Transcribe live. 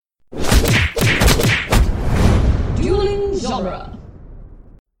genre.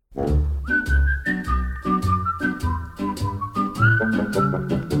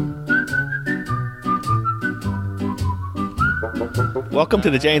 Welcome to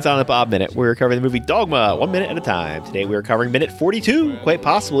the Jay and Silent Bob Minute. We're covering the movie Dogma 1 minute at a time. Today we are covering minute 42, quite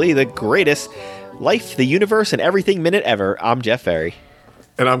possibly the greatest life, the universe, and everything minute ever. I'm Jeff Ferry.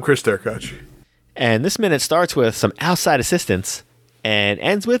 And I'm Chris Derkach. And this minute starts with some outside assistance and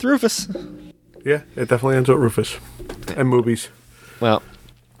ends with Rufus. Yeah, it definitely ends with Rufus and movies. Well,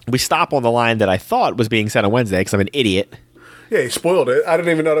 we stop on the line that I thought was being said on Wednesday because I'm an idiot. Yeah, he spoiled it. I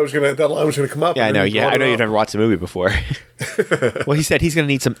didn't even know that line was going to come up. Yeah, I know. Yeah, I know you've never watched the movie before. Well, he said he's going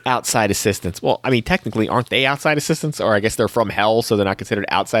to need some outside assistance. Well, I mean, technically, aren't they outside assistants? Or I guess they're from hell, so they're not considered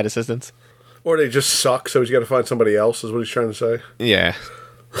outside assistants. Or they just suck, so he's got to find somebody else, is what he's trying to say. Yeah.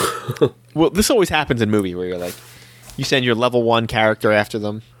 Well, this always happens in movie where you're like, you send your level 1 character after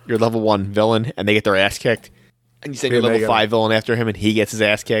them, your level 1 villain, and they get their ass kicked. And you send your level 5 villain after him, and he gets his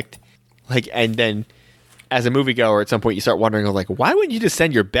ass kicked. Like, and then as a moviegoer, at some point, you start wondering, like, why wouldn't you just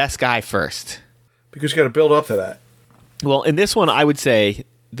send your best guy first? Because you got to build up to that. Well, in this one, I would say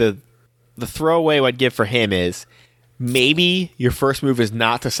the throwaway I'd give for him is maybe your first move is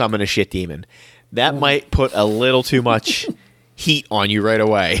not to summon a shit demon. That might put a little too much heat on you right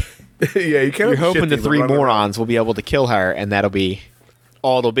away. Yeah, you can't. You're hoping the 3 morons will be able to kill her, and that'll be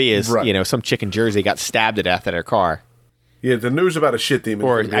all there'll be is some chick in Jersey got stabbed to death in her car. Yeah, the news about a shit demon.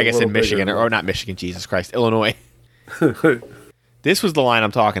 Or I guess in Michigan, or not Michigan, Jesus Christ, Illinois. This was the line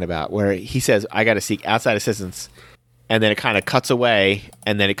I'm talking about, where he says, I got to seek outside assistance. And then it kind of cuts away,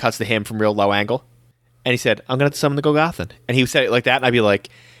 and then it cuts to him from real low angle. And he said, I'm going to have to summon the Golgothan. And he said it like that, and I'd be like,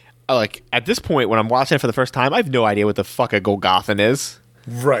 at this point, when I'm watching it for the first time, I have no idea what the fuck a Golgothan is.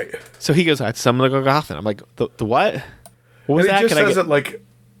 Right. So he goes, I have to summon the Golgothan. I'm like, the what? What was and that? He just says it like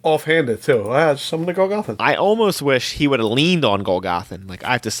offhanded, too. I have to summon the Golgothan. I almost wish he would have leaned on Golgothan. Like,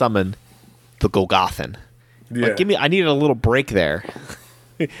 I have to summon the Golgothan. Yeah. Like, I needed a little break there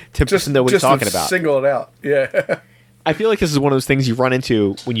to just know what he's talking about. Single it out. Yeah. I feel like this is one of those things you run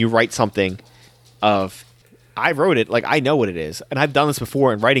into when you write something of, I wrote it, like, I know what it is. And I've done this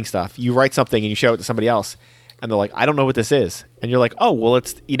before in writing stuff. You write something and you show it to somebody else, and they're like, I don't know what this is. And you're like, oh, well,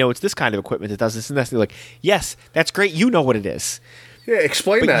 it's this kind of equipment that does this and this. And they're like, yes, that's great. You know what it is. Yeah,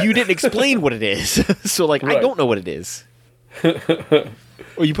 explain that. But you didn't explain what it is. So, like, right. I don't know what it is.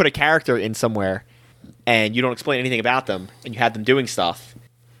 Or you put a character in somewhere and you don't explain anything about them, and you have them doing stuff,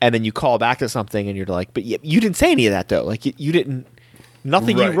 and then you call back to something and you're like, but you didn't say any of that, though. Like, you didn't,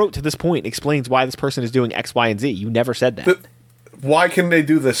 nothing you wrote to this point explains why this person is doing X, Y, and Z. You never said that. Why can they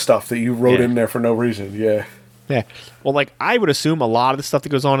do this stuff that you wrote in there for no reason? Yeah. Yeah. Well, like, I would assume a lot of the stuff that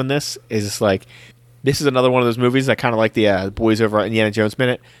goes on in this is like, this is another one of those movies that kind of like the boys over at Indiana Jones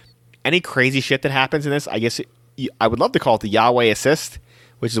Minute. Any crazy shit that happens in this, I guess I would love to call it the Yahweh assist,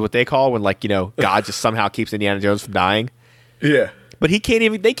 which is what they call when, like, God just somehow keeps Indiana Jones from dying. Yeah. But they can't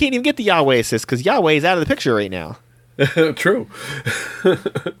even get the Yahweh assist because Yahweh is out of the picture right now. True.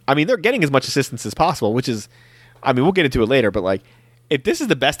 I mean, they're getting as much assistance as possible, which is, I mean, we'll get into it later, but like, if this is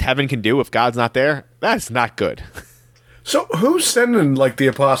the best heaven can do if God's not there, that's not good. So who's sending, like, the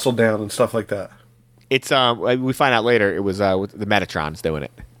apostle down and stuff like that? It's we find out later it was the Metatron's doing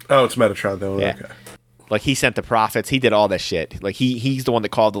it. Oh, it's Metatron doing it. Okay. Like, he sent the prophets, he did all this shit. Like, he's the one that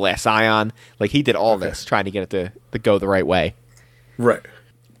called the last Scion. Like, he did all this, trying to get it to go the right way. Right.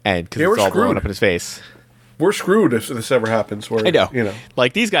 And because it's all blowing up in his face. We're screwed if this ever happens. Where, I know.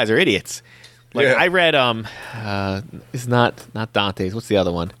 Like, these guys are idiots. Like, I read, it's not Dante's. What's the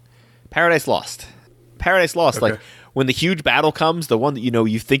other one? Paradise Lost. Paradise Lost. Okay. Like, when the huge battle comes, the one that,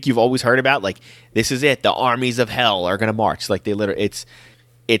 you think you've always heard about, like, this is it. The armies of hell are going to march. Like, they literally,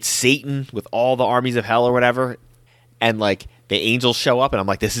 it's Satan with all the armies of hell or whatever. And, like, the angels show up, and I'm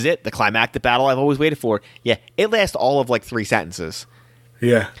like, this is it. The climactic battle I've always waited for. Yeah, it lasts all of, like, 3 sentences.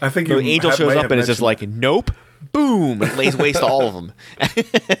 Yeah, I think the angel shows up and it's just like, nope, boom, and lays waste to all of them.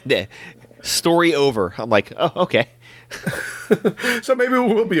 Story over. I'm like, oh, okay. So maybe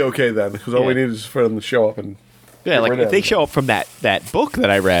we'll be okay then, because all we need is for them to show up and like, if they show up from that book that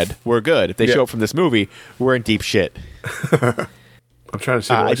I read, we're good. If they show up from this movie, we're in deep shit. I'm trying to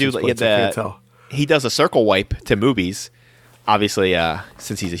see. I can't tell. He does a circle wipe to movies. Obviously,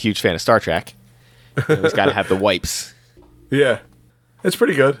 since he's a huge fan of Star Trek, he's got to have the wipes. Yeah. It's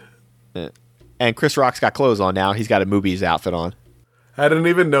pretty good. And Chris Rock's got clothes on now. He's got a Movies outfit on. I didn't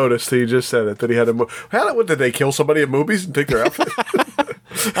even notice that he just said it, that he had a what, did they kill somebody at movies and take their outfit?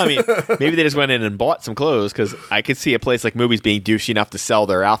 I mean, maybe they just went in and bought some clothes, because I could see a place like Movies being douchey enough to sell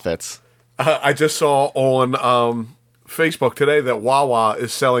their outfits. I just saw on Facebook today that Wawa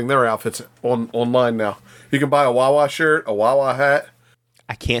is selling their outfits online now. You can buy a Wawa shirt, a Wawa hat.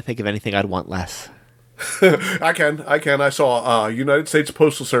 I can't think of anything I'd want less. I can. I saw United States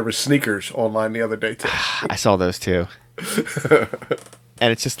Postal Service sneakers online the other day too. I saw those too.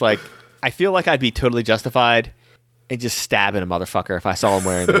 And it's just like, I feel like I'd be totally justified in just stabbing a motherfucker if I saw him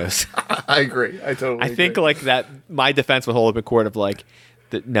wearing those. I agree. I totally agree. think like that my defense would hold up in court of like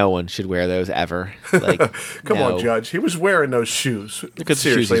that no one should wear those ever. Like, Come no. on, Judge. He was wearing those shoes. Look at the shoes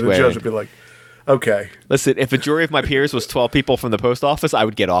Seriously, he's the wearing. judge would be like, okay. Listen, if a jury of my peers was 12 people from the post office, I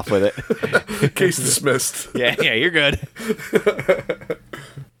would get off with it. Case dismissed. Yeah, you're good.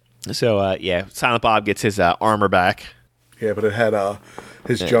 So, Silent Bob gets his armor back. Yeah, but it had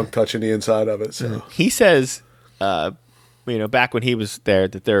his junk touching the inside of it. So He says, back when he was there,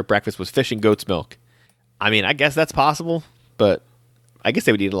 that their breakfast was fish and goat's milk. I mean, I guess that's possible, but I guess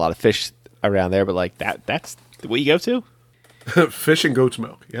they would eat a lot of fish around there, but like that's what you go to? fish and goat's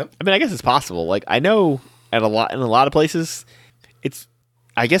milk. Yep. I mean, I guess it's possible. Like, I know in a lot of places, it's,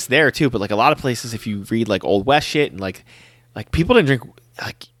 I guess there too, but like a lot of places, if you read like Old West shit and like people didn't drink,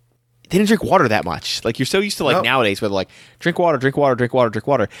 like, they didn't drink water that much. Like, you're so used to like nowadays where they're like, drink water, drink water, drink water, drink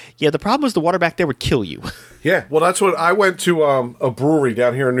water. Yeah, the problem was the water back there would kill you. Yeah, well, that's what I went to a brewery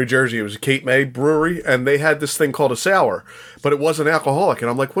down here in New Jersey. It was a Cape May brewery, and they had this thing called a sour, but it wasn't alcoholic. And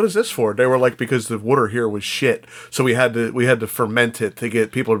I'm like, what is this for? They were like, because the water here was shit, so we had to ferment it to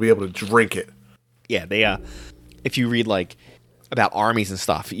get people to be able to drink it. Yeah, they if you read like about armies and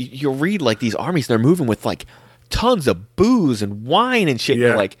stuff, you'll read like these armies, they're moving with like tons of booze and wine and shit. Yeah.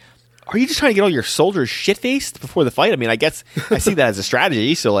 You're like, are you just trying to get all your soldiers shit-faced before the fight? I mean, I guess I see that as a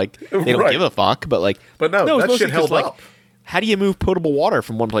strategy, so like they don't Right. give a fuck, but like, But no, it's that mostly shit just, held like, up. how do you move potable water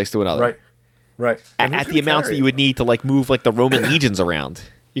from one place to another? Right. And who's At the gonna amounts carry that you would need to like move like the Roman legions around.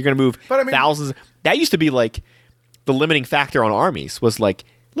 You're going to move But I mean- thousands. That used to be like the limiting factor on armies was like,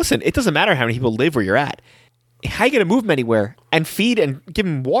 listen, it doesn't matter how many people live where you're at. How you going to move them anywhere and feed and give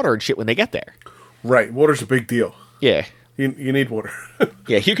them water and shit when they get there? Right. Water's a big deal. Yeah. You need water.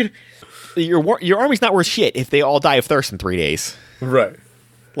 Yeah, you could. Your army's not worth shit if they all die of thirst in 3 days. Right.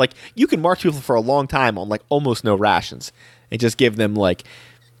 Like, you can march people for a long time on like almost no rations and just give them like,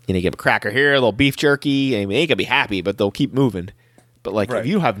 give them a cracker here, a little beef jerky. I mean, they ain't gonna be happy, but they'll keep moving. But like, Right. if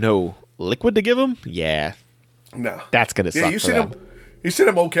you have no liquid to give them, yeah, No. that's gonna suck. You for see them. them. You see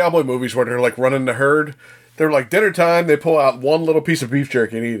them old cowboy movies where they're like running the herd. They're like dinner time. They pull out one little piece of beef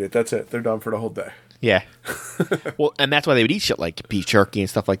jerky and eat it. That's it. They're done for the whole day. Yeah. Well, and that's why they would eat shit like beef jerky and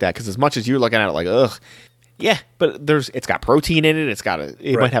stuff like that. Because as much as you're looking at it like, ugh, yeah, but it's got protein in it. It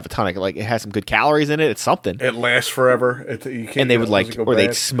Right. might have a ton of like, it has some good calories in it. It's something. It lasts forever. You can't. And they would it like, doesn't or go they'd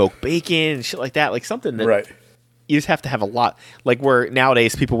bad. smoke bacon and shit like that. Like something that Right. you just have to have a lot. Like where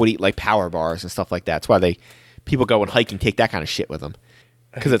nowadays people would eat like power bars and stuff like that. That's why people go and hike and take that kind of shit with them.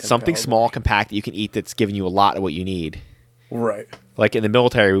 Because it's them something power small, compact that you can eat that's giving you a lot of what you need. Right. Like in the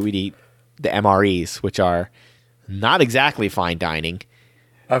military, we'd eat the MREs, which are not exactly fine dining,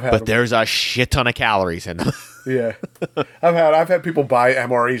 I've had. but them. there's a shit ton of calories in them. Yeah. I've had people buy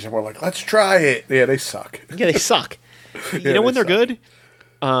MREs and we're like, let's try it. Yeah, they suck. Yeah, they suck. You know when they they're suck. good?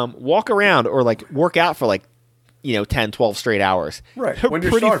 Walk around or like work out for like 10, 12 straight hours. Right, They're when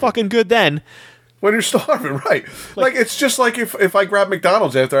you're pretty starving. fucking good then. When you're starving, right? Like it's just like if I grab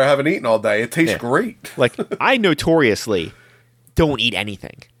McDonald's after I haven't eaten all day, it tastes Yeah. great. Like I notoriously don't eat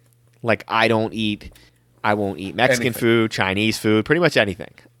anything. Like I won't eat Mexican Anything. food, Chinese food, pretty much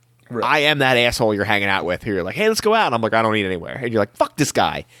anything. Right. I am that asshole you're hanging out with who you're like, hey, let's go out. And I'm like, I don't eat anywhere. And you're like, fuck this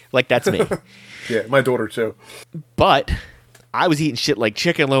guy. Like that's me. Yeah, my daughter too. But I was eating shit like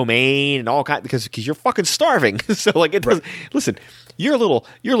chicken lo mein and all kind because you're fucking starving. So like it doesn't listen, your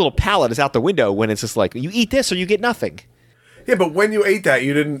little palate is out the window when it's just like you eat this or you get nothing. Yeah, but when you ate that,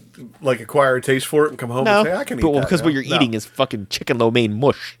 you didn't like acquire a taste for it and come home No, and say, I can eat but that. because now." what you're No. eating is fucking chicken lo mein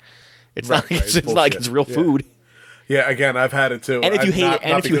mush. It's Right, not. right, It's not like bullshit. it's real Yeah. food. Yeah, again, I've had it too. And if you hate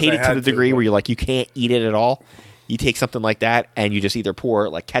it, not to the degree but- where you're like you can't eat it at all, you take something like that and you just either pour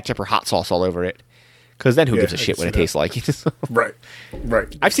like ketchup or hot sauce all over it. Because then who Yeah, gives a I shit can what it see tastes like? Right,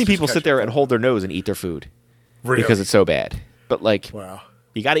 right. I've seen Just people sit ketchup. there and hold their nose and eat their food Really? because it's so bad. But like, Wow.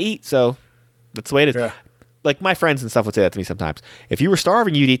 you got to eat, so that's the way it is. Yeah. Like my friends and stuff would say that to me sometimes. If you were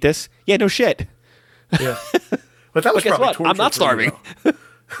starving, you'd eat this. Yeah, no shit. Yeah. But that was But guess probably what? torture. I'm not for you, starving. though.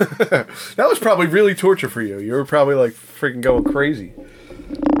 That was probably really torture for you. You were probably like freaking going crazy.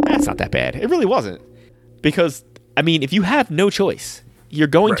 That's not that bad. It really wasn't. Because, I mean, if you have no choice, you're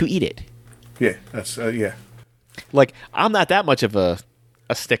going to Right. eat it. Yeah, that's yeah. Like, I'm not that much of a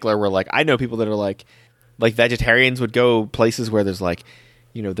stickler where, like, I know people that are like vegetarians would go places where there's, like,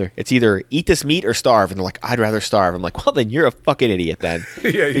 it's either eat this meat or starve, and they're like, I'd rather starve. I'm like, well, then you're a fucking idiot then.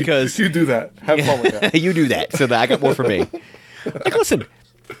 Yeah, because you do that. Have fun with that. You do that, so that I got more for me. Like, listen,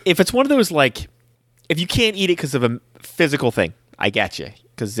 if it's one of those, like, if you can't eat it because of a physical thing, I get you,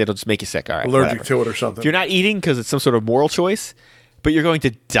 because it'll just make you sick. All right, allergic whatever. to it or something. If you're not eating because it's some sort of moral choice, but you're going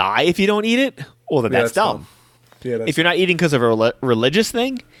to die if you don't eat it, well, then that's dumb. Yeah, if you're not eating because of a religious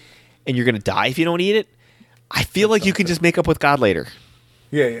thing, and you're going to die if you don't eat it, I feel like you can just make up with God later.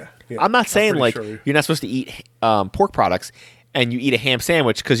 Yeah. I'm not saying like sure. you're not supposed to eat pork products and you eat a ham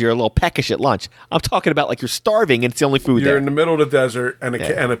sandwich because you're a little peckish at lunch. I'm talking about like you're starving and it's the only food You're there. in the middle of the desert and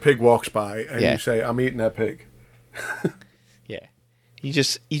a pig walks by and Yeah. you say, "I'm eating that pig." Yeah, you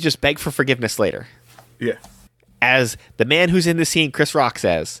just beg for forgiveness later. Yeah. As the man who's in the scene, Chris Rock,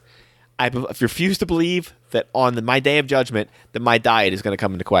 says, I refuse to believe that on my day of judgment that my diet is going to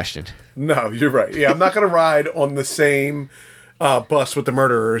come into question. No, you're right. Yeah, I'm not going to ride on the same bus with the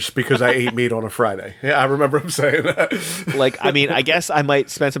murderers because I ate meat on a Friday. Yeah, I remember him saying that. Like, I mean, I guess I might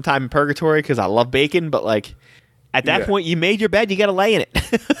spend some time in purgatory because I love bacon, but like, at that point, you made your bed, you got to lay in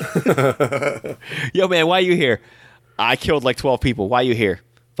it. Yo, man, why are you here? I killed like 12 people. Why are you here?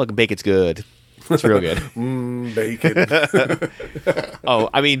 Fucking bacon's good. It's real good. Bacon. Oh,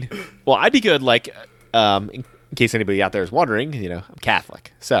 I mean, well, I'd be good, like, in case anybody out there is wondering, I'm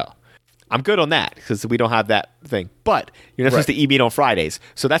Catholic. So I'm good on that because we don't have that thing. But you're not supposed to eat meat on Fridays.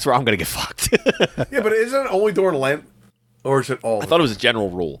 So that's where I'm going to get fucked. Yeah, but isn't it only during Lent? Or is it all? I thought it was a general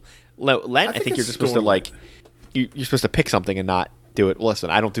rule. Lent, I think you're just supposed to, like, you're supposed to pick something and not do it. Well, listen,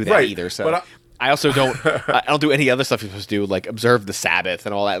 I don't do that either. So but I also don't. I don't do any other stuff you're supposed to do, like observe the Sabbath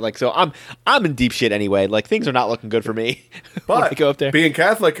and all that. Like, so I'm in deep shit anyway. Like, things are not looking good for me. When I go up there. Being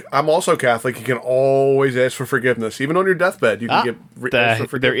Catholic, I'm also Catholic. You can always ask for forgiveness, even on your deathbed. You can ask for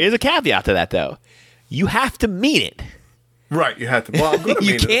forgiveness. There is a caveat to that, though. You have to mean it. Right, you have to. Well, I'm going to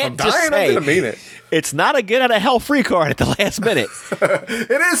mean it. If I'm just dying, say, I'm going to mean it. It's not a get out of hell free card at the last minute.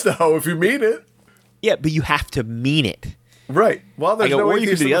 It is, though, if you mean it. Yeah, but you have to mean it. Right. Well, there's no or you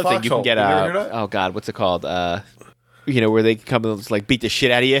can atheist do the in other thing. You can get oh god, what's it called? Where they come and just, like, beat the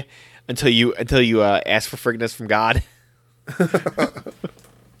shit out of you until you ask for forgiveness from God.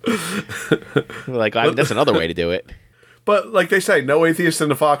 Like, I mean, that's another way to do it. But like they say, no atheist in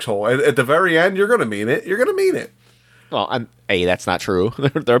the foxhole. At the very end, you're going to mean it. You're going to mean it. Well, that's not true.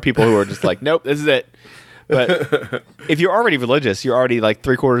 There are people who are just like, nope, this is it. But if you're already religious, you're already like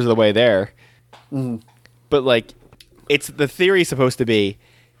 3/4 of the way there. But like, it's the theory is supposed to be,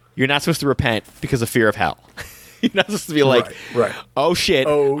 you're not supposed to repent because of fear of hell. You're not supposed to be like, oh shit,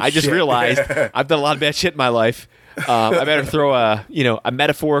 I just realized I've done a lot of bad shit in my life. I better throw a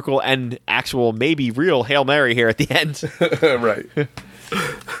metaphorical and actual, maybe real Hail Mary here at the end. Right.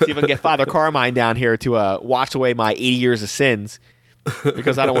 See if I can get Father Carmine down here to wash away my 80 years of sins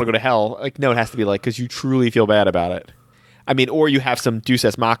because I don't want to go to hell. Like, no, it has to be like, because you truly feel bad about it. I mean, or you have some Deus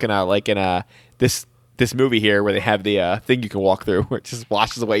Ex Machina, like in this movie here where they have the thing you can walk through where it just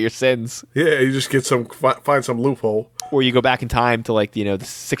washes away your sins. Yeah, you just get find some loophole. Or you go back in time to like, the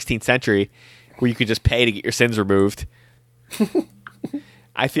 16th century where you could just pay to get your sins removed.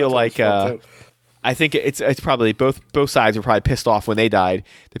 I feel like I think it's probably both sides were probably pissed off when they died.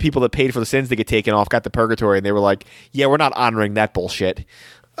 The people that paid for the sins to get taken off got the purgatory, and they were like, "Yeah, we're not honoring that bullshit."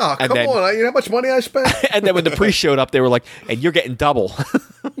 Oh, come on! You know how much money I spent? And then when the priest showed up, they were like, "And you're getting double."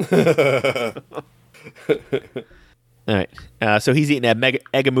 All right. So he's eating an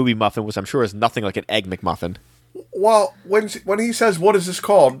egg movie muffin, which I'm sure is nothing like an egg McMuffin. Well, when he says, "What is this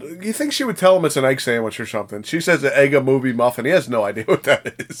called?" You think she would tell him it's an egg sandwich or something? She says an egg movie muffin. He has no idea what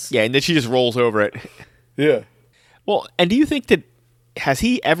that is. Yeah, and then she just rolls over it. Yeah. Well, and do you think that has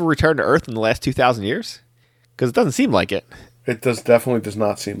he ever returned to Earth in the last 2,000 years? Because it doesn't seem like it. It definitely does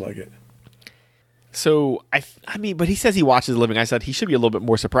not seem like it. So I mean, but he says he watches The Living. I said he should be a little bit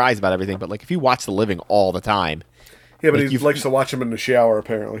more surprised about everything. But like, if you watch The Living all the time, yeah, but he likes to watch them in the shower.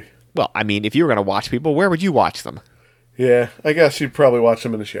 Apparently. Well, I mean, if you were going to watch people, where would you watch them? Yeah, I guess you'd probably watch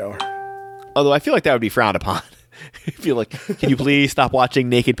them in the shower. Although I feel like that would be frowned upon. I feel like, can you please stop watching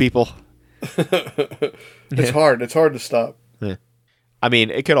naked people? It's hard. It's hard to stop. Yeah. I mean,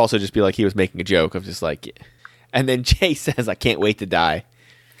 it could also just be like he was making a joke of just like, and then Jay says, "I can't wait to die."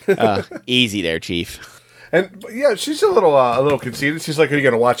 Easy there, Chief. And yeah, she's a little conceited. She's like, "Are you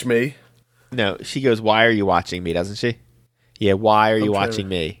going to watch me?" No, she goes, "Why are you watching me?" Doesn't she? Yeah, why are you watching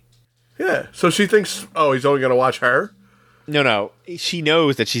me? Yeah, so she thinks, oh, he's only going to watch her? No. She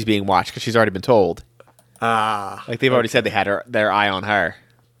knows that she's being watched because she's already been told. Like they've already said they had their eye on her.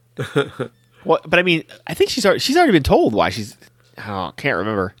 Well, but I mean, I think she's already been told why she's. Oh, I can't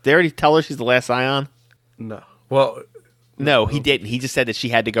remember. Did they already tell her she's the last Scion? No. Well, No, he didn't. He just said that she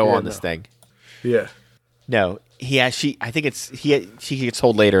had to go on this thing. Yeah. No, he has. I think it's she gets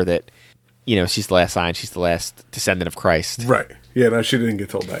told later that, she's the last sign. She's the last descendant of Christ. Right. Yeah. No, she didn't get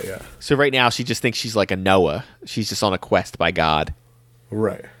told that yet. So right now she just thinks she's like a Noah. She's just on a quest by God.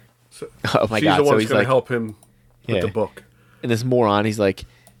 Right. So oh my she's God! the one So who's going to help him with the book. And this moron, he's like,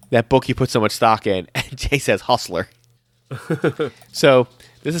 that book you put so much stock in. And Jay says Hustler. So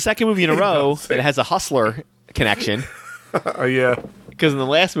there's a second movie in a row that has a Hustler connection. Yeah. Because in the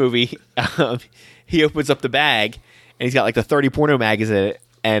last movie, he opens up the bag and he's got like the 30 porno mags in it.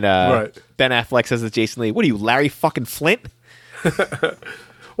 And Ben Affleck says to Jason Lee, "What are you, Larry fucking Flint?"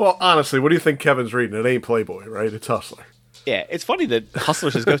 Well, honestly, what do you think Kevin's reading? It ain't Playboy, right? It's Hustler. Yeah, it's funny that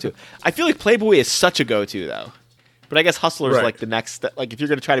Hustler's his go-to. I feel like Playboy is such a go-to, though. But I guess Hustler's like the next step. Like, if you're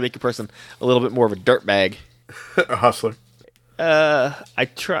going to try to make a person a little bit more of a dirtbag. A hustler. I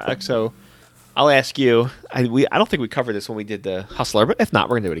try. So I'll ask you. I don't think we covered this when we did the Hustler, but if not,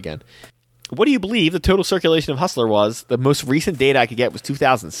 we're going to do it again. What do you believe the total circulation of Hustler was? The most recent data I could get was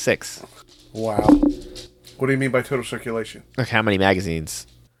 2006. Wow. What do you mean by total circulation? Like how many magazines?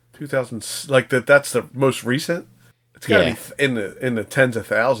 2000. Like that's the most recent. It's got to be in the tens of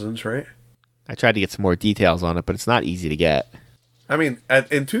thousands, right? I tried to get some more details on it, but it's not easy to get. I mean,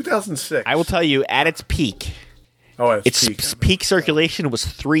 in 2006, I will tell you, at its peak, its peak circulation was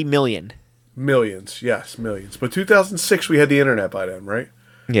 3 million. Millions, yes, millions. But 2006, we had the internet by then, right?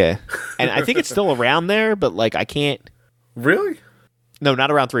 Yeah, and I think it's still around there, but like I can't. Really? No,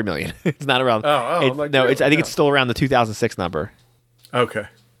 not around 3 million. It's not around. No, I think it's still around the 2006 number. Okay.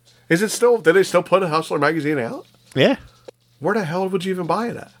 Is it still? Did they still put a Hustler magazine out? Yeah. Where the hell would you even buy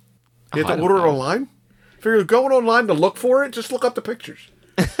it at? You have to order it online? If you're going online to look for it, just look up the pictures.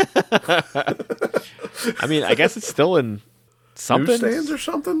 I mean, I guess it's still in something. Newsstands or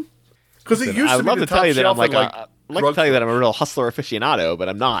something? Because it used to be I'd love the to top tell you that I'm shelf like, in, I'd like to tell you that I'm a real Hustler aficionado, but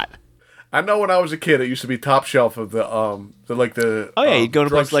I'm not. I know when I was a kid, it used to be top shelf of the Oh yeah, you'd go to a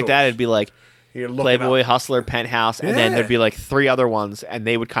place like that, it'd be like Playboy, Hustler, Penthouse, and then there'd be like 3 other ones, and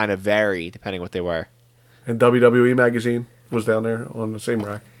they would kind of vary depending what they were. And WWE magazine was down there on the same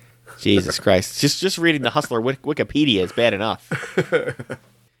rack. Jesus Christ! Just reading the Hustler Wikipedia is bad enough.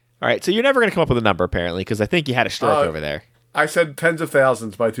 All right, so you're never going to come up with a number apparently, because I think you had a stroke over there. I said tens of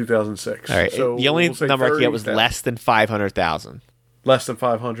thousands by 2006. All right, so the only number I could get was less than 500,000. Less than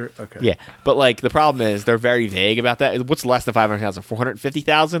 500? Okay. Yeah, but like the problem is they're very vague about that. What's less than 500,000?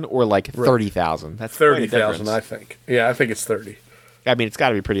 450,000 or like 30,000? That's 30,000, I think. Yeah, I think it's 30. I mean, it's got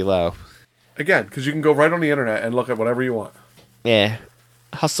to be pretty low. Again, because you can go right on the internet and look at whatever you want. Yeah.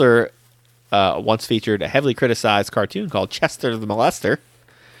 Hustler once featured a heavily criticized cartoon called Chester the Molester.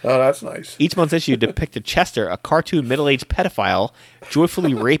 Oh, that's nice. Each month's issue depicted Chester, a cartoon middle-aged pedophile,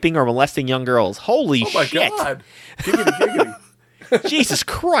 joyfully raping or molesting young girls. Holy shit. Oh, my God. Giggity, giggity. Jesus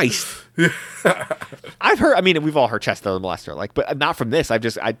Christ. I've heard, I mean, we've all heard Chester the Molester, like, but not from this. I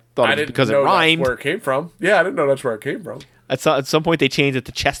thought it was because it rhymed. That's where it came from. Yeah, I didn't know that's where it came from. At some point, they changed it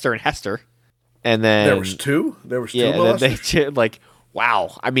to Chester and Hester. And then there was two molesters? And then they like,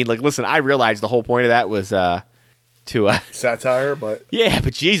 wow. I mean, like, listen, I realized the whole point of that was to satire, but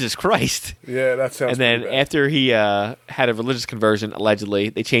but Jesus Christ. Yeah, that sounds. And then after he had a religious conversion, allegedly,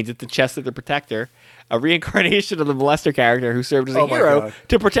 they changed it to Chester the Protector, a reincarnation of the molester character who served as a hero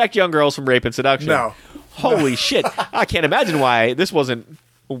to protect young girls from rape and seduction. No, holy shit! I can't imagine why this wasn't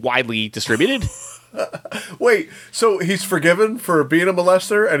widely distributed. Wait, so he's forgiven for being a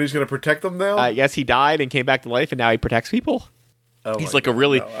molester, and he's going to protect them now? Yes, he died and came back to life, and now he protects people. Oh, he's like a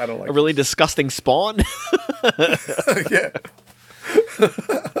really, really disgusting spawn. Yeah,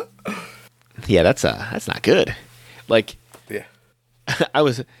 yeah, that's not good. Like, yeah, I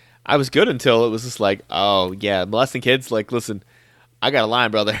was good until it was just like, oh yeah, molesting kids. Like, listen, I got a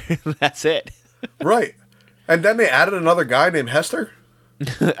line, brother. That's it. Right, and then they added another guy named Hester.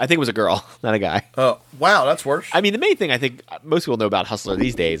 I think it was a girl, not a guy. Oh, wow, that's worse. I mean, the main thing I think most people know about Hustler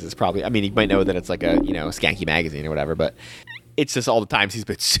these days is probably, I mean, you might know that it's like a, a skanky magazine or whatever, but it's just all the times he's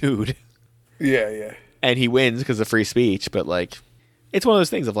been sued. Yeah. And he wins because of free speech, but like, it's one of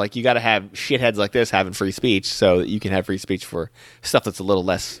those things of like, you got to have shitheads like this having free speech so that you can have free speech for stuff that's a little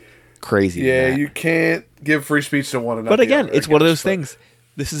less crazy. Yeah, you can't give free speech to one another. But again, it's one of those things.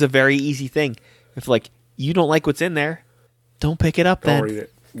 This is a very easy thing. If like, you don't like what's in there, don't pick it up then. Don't read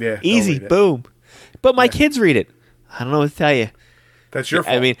it. Yeah. Easy. Boom. But my kids read it. I don't know what to tell you. That's your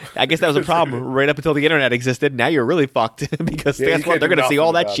fault. I mean, I guess that was a problem right up until the internet existed. Now you're really fucked because guess what? They're going to see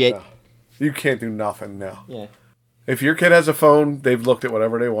all that shit. You can't do nothing now. Yeah. If your kid has a phone, they've looked at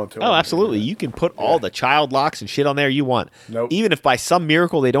whatever they want to. Oh, absolutely. You can put all the child locks and shit on there you want. Nope. Even if by some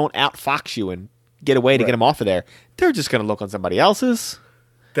miracle they don't outfox you and get a way to get him off of there. They're just going to look on somebody else's.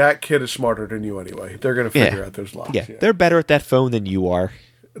 That kid is smarter than you anyway. They're going to figure out those locks. Yeah, they're better at that phone than you are.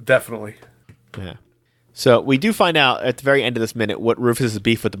 Definitely. Yeah. So we do find out at the very end of this minute what Rufus'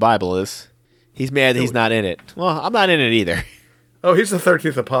 beef with the Bible is. He's mad that he's not in it. Well, I'm not in it either. Oh, he's the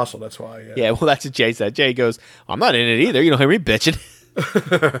 13th apostle. That's why. Yeah, well, that's what Jay said. Jay goes, I'm not in it either. You don't hear me bitching.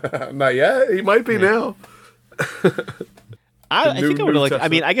 Not yet. He might be now. I think I would have I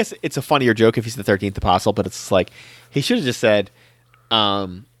mean, I guess it's a funnier joke if he's the 13th apostle, but it's like he should have just said, I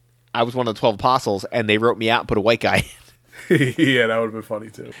was one of the 12 apostles, and they wrote me out and put a white guy in. Yeah, that would have been funny,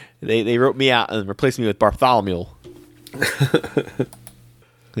 too. They wrote me out and replaced me with Bartholomew.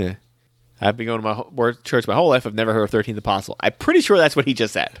 Yeah. I've been going to church my whole life. I've never heard of 13th apostle. I'm pretty sure that's what he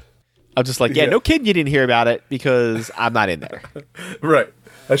just said. I'm just like, no kidding you didn't hear about it because I'm not in there. Right.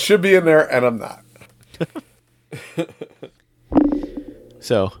 I should be in there, and I'm not.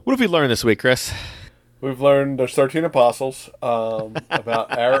 So, what have we learned this week, Chris? We've learned there's 13 apostles.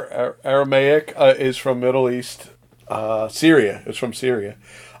 About Aramaic is from Middle East. Syria. It's from Syria.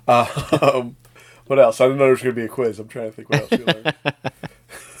 What else? I didn't know there was going to be a quiz. I'm trying to think what else we learned.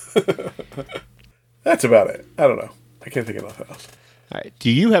 That's about it. I don't know. I can't think of nothing else. All right. Do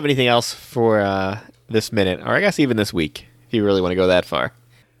you have anything else for this minute, or I guess even this week, if you really want to go that far?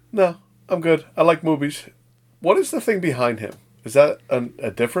 No, I'm good. I like movies. What is the thing behind him? Is that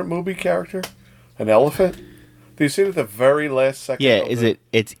a different movie character? An elephant? Do you see it at the very last second? Yeah,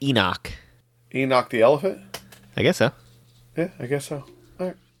 it's Enoch. Enoch the elephant? I guess so. Yeah, I guess so. All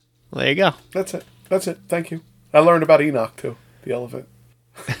right. Well, there you go. That's it. Thank you. I learned about Enoch, too. The elephant.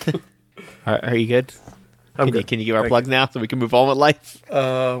 Are you good? Can you give our plugs now so we can move on with life? We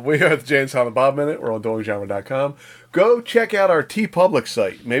are at the Jay and Silent Bob Minute. We're on doinggenre.com. Go check out our TeePublic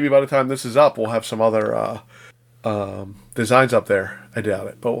site. Maybe by the time this is up, we'll have some other designs up there. I doubt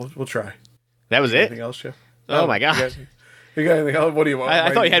it, but we'll try. That was it? Anything else, Jeff? Oh, my God. You got anything else? What do you want?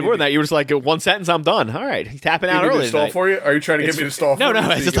 I thought you had more than that. You were just like, one sentence, I'm done. All right. He's tapping out early. Stall for you? Are you trying to get me to stall for you? No.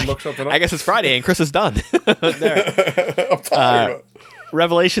 So It's just look something up? I guess it's Friday and Chris is done. I'm tired.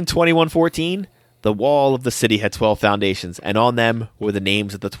 Revelation 21:14. The wall of the city had 12 foundations, and on them were the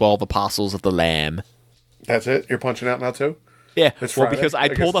names of the 12 apostles of the Lamb. That's it? You're punching out now, too? Yeah. It's well, Friday. because I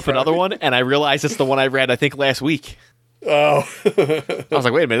pulled up another one, and I realized it's the one I read, I think, last week. Oh. I was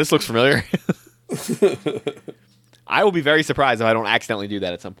like, wait a minute, this looks familiar. I will be very surprised if I don't accidentally do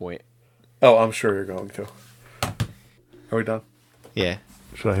that at some point. Oh, I'm sure you're going to. Are we done? Yeah.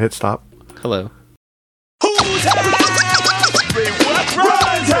 Should I hit stop? Hello. Who's out? Say what?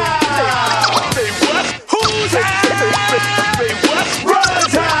 Run time! Say what? Who's out? Say what? Run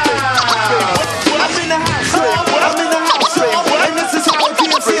time! I'm in the house. I'm in the house. And this is how a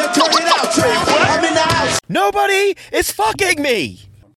PNC turn it out. I'm in the house. Nobody is fucking me!